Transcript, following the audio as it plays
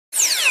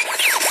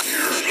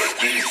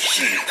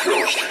See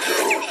Coast to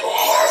Coast, a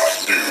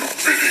hot new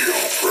video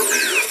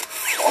premiere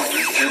on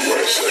the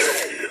U.S.A.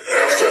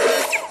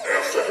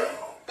 FM.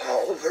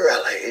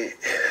 Polverelli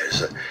is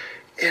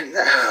in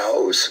the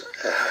house,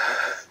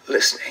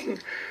 listening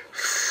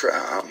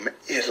from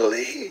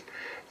Italy,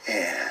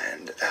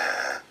 and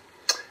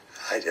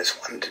I just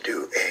wanted to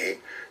do a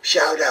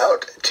shout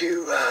out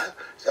to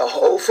the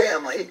whole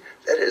family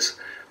that is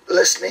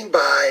listening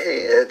by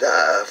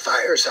the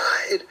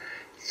fireside.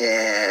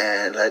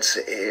 And let's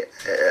see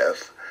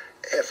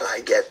if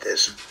I get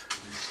this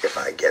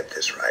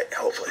right.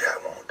 Hopefully I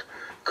won't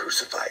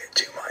crucify it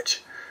too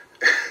much.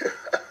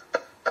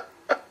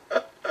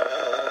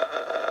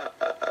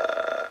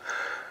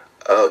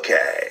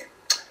 Okay.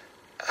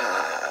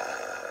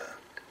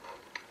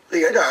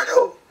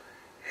 Leonardo,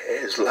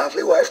 his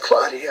lovely wife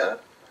Claudia,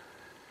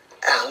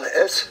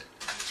 Alice,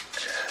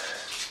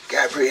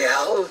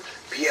 Gabrielle,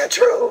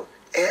 Pietro,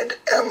 and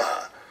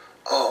Emma,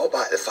 all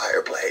by the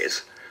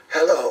fireplace.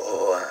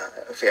 Hello,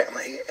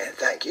 family, and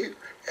thank you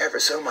ever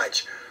so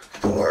much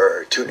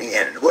for tuning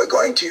in. We're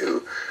going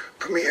to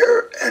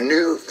premiere a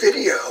new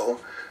video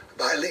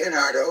by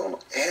Leonardo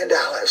and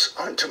Alice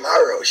on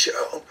tomorrow's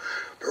show.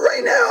 But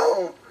right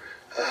now,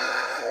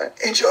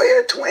 enjoy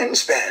a twin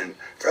spin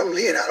from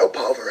Leonardo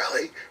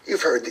Polverelli.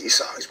 You've heard these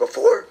songs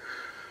before,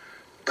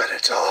 but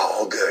it's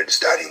all good,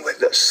 starting with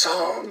the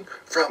song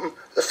from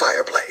the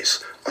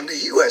fireplace on the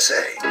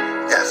U.S.A.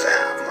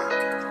 FM.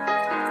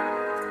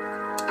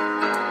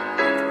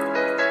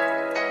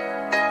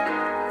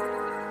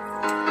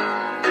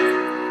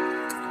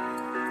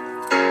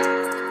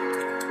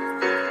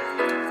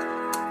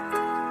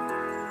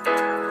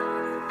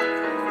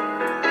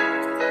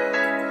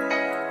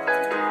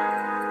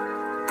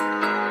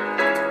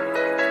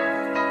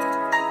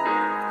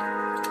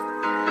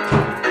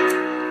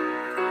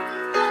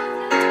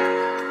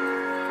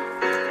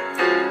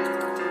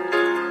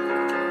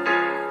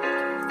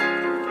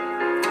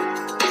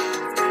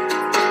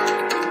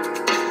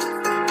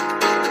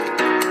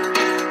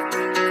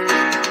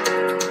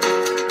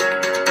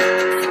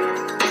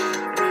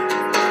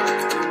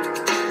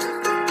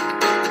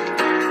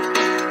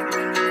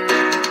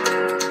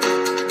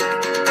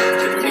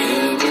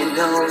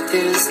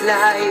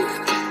 Life,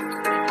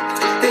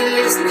 the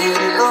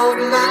listening of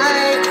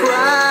my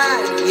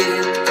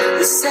crying,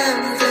 the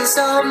sentence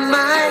of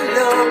my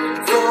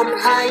love from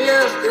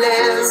higher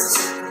place.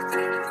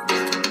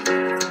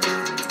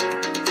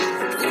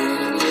 The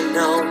meaning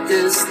of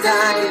this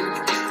time,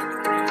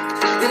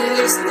 the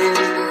listening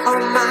of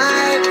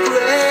my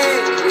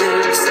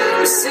prayers,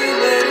 the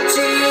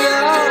synergy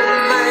of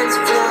minds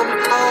from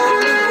all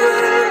the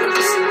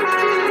worlds.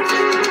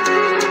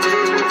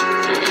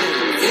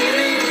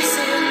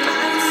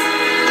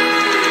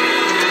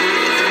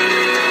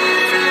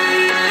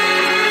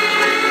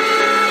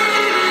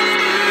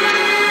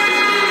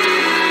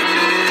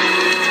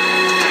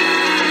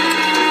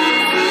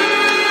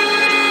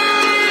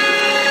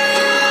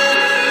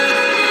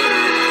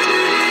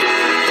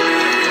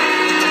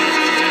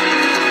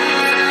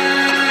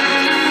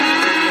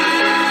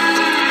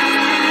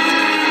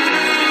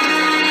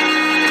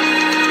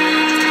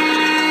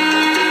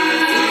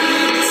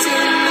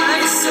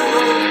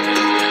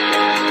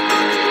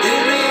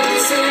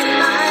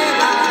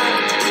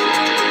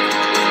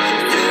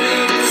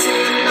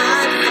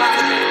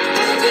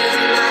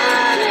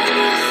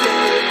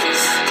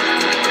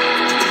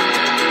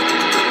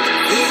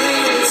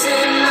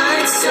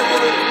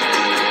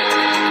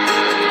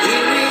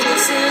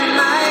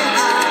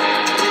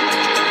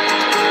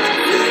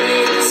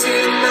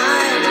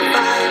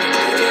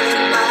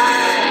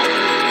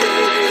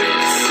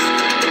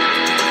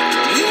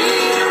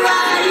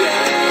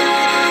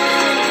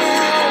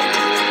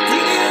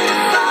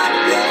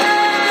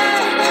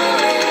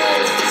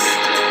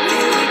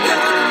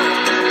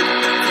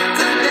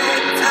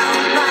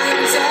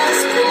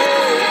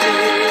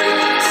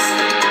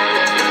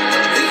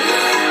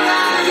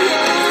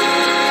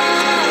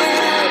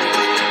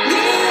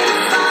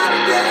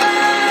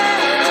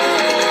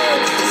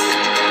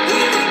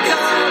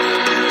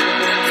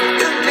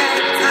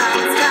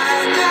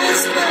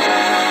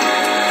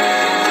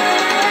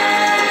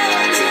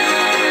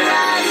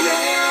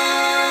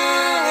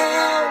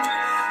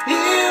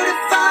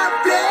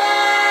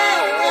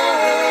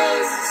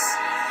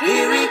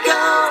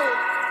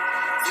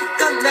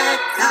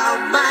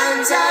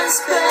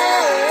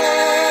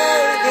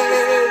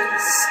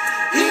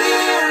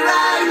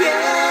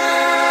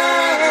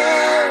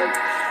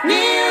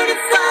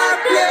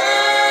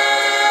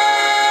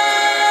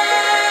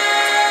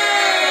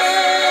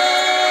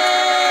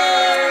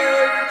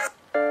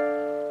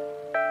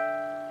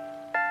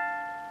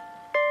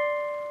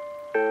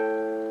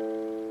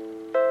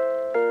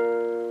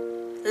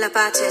 La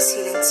pace è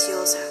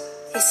silenziosa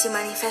e si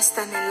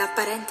manifesta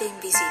nell'apparente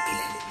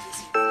invisibile.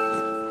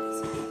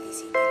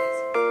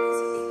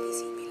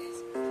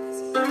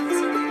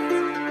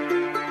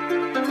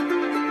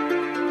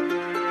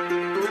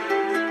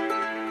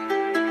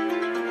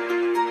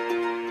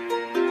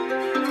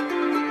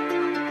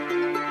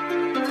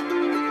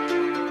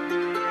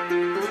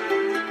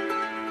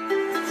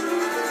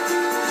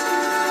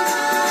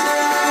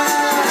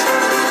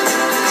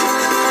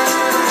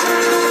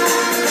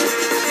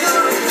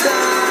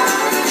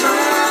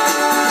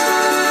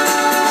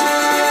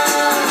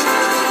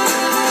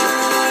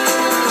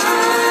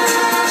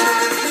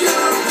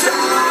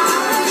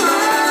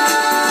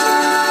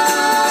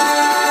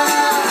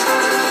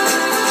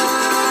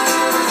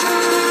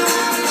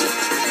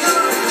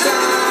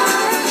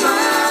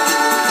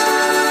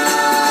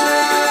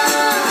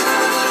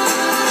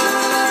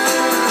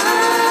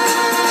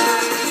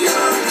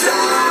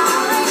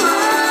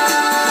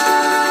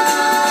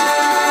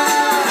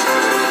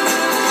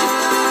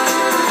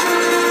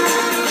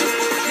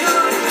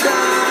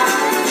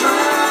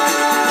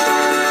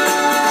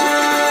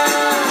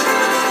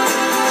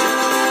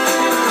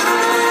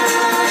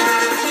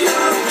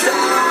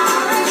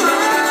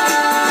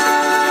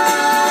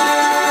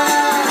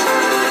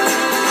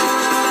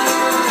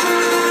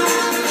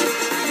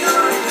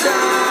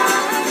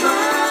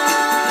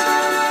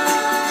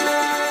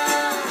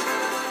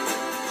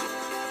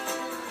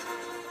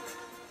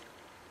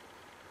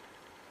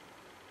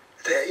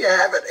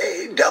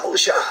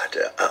 still shot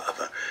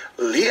of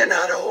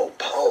Leonardo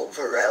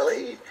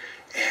Polverelli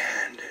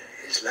and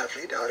his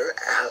lovely daughter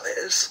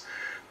Alice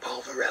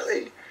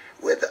Polverelli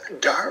with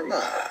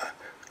Dharma.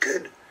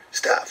 Good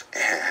stuff.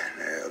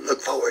 And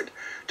look forward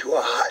to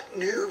a hot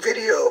new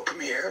video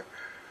premiere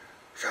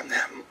from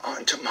them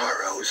on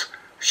tomorrow's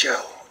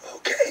show.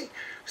 Okay?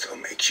 So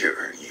make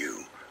sure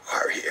you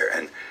are here.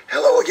 And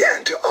hello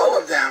again to all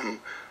of them,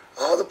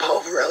 all the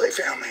Polverelli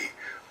family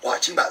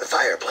watching by the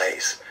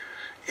fireplace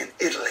in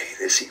Italy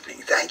this evening.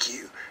 Thank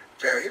you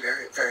very,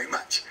 very, very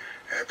much.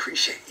 I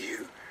appreciate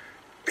you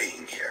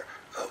being here.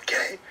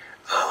 Okay?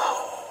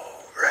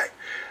 All right.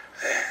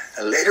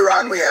 Later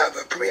on we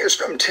have premieres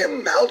from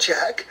Tim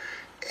Malchak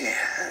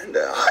and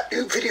a hot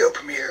new video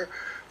premiere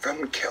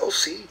from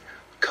Kelsey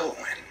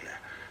Cohen.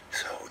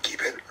 So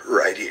keep it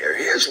right here.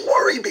 Here's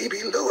Lori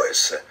Beebe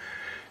Lewis,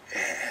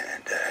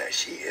 and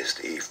she is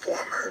the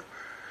former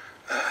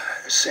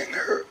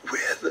singer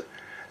with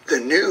the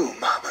New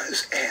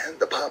Mamas and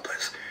the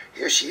Papas.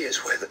 Here she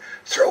is with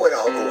Throw It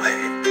All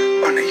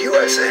Away on the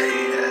U.S.A.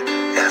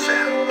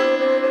 FM.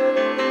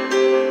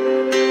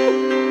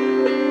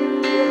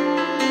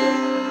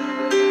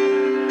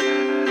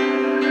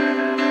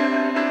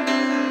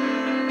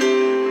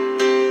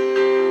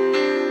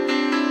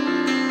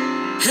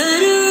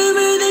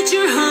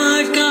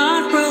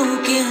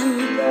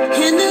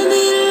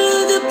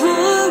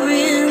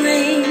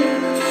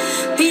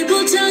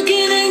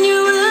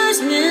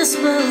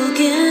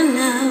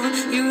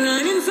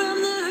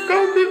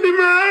 Don't be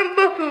mad.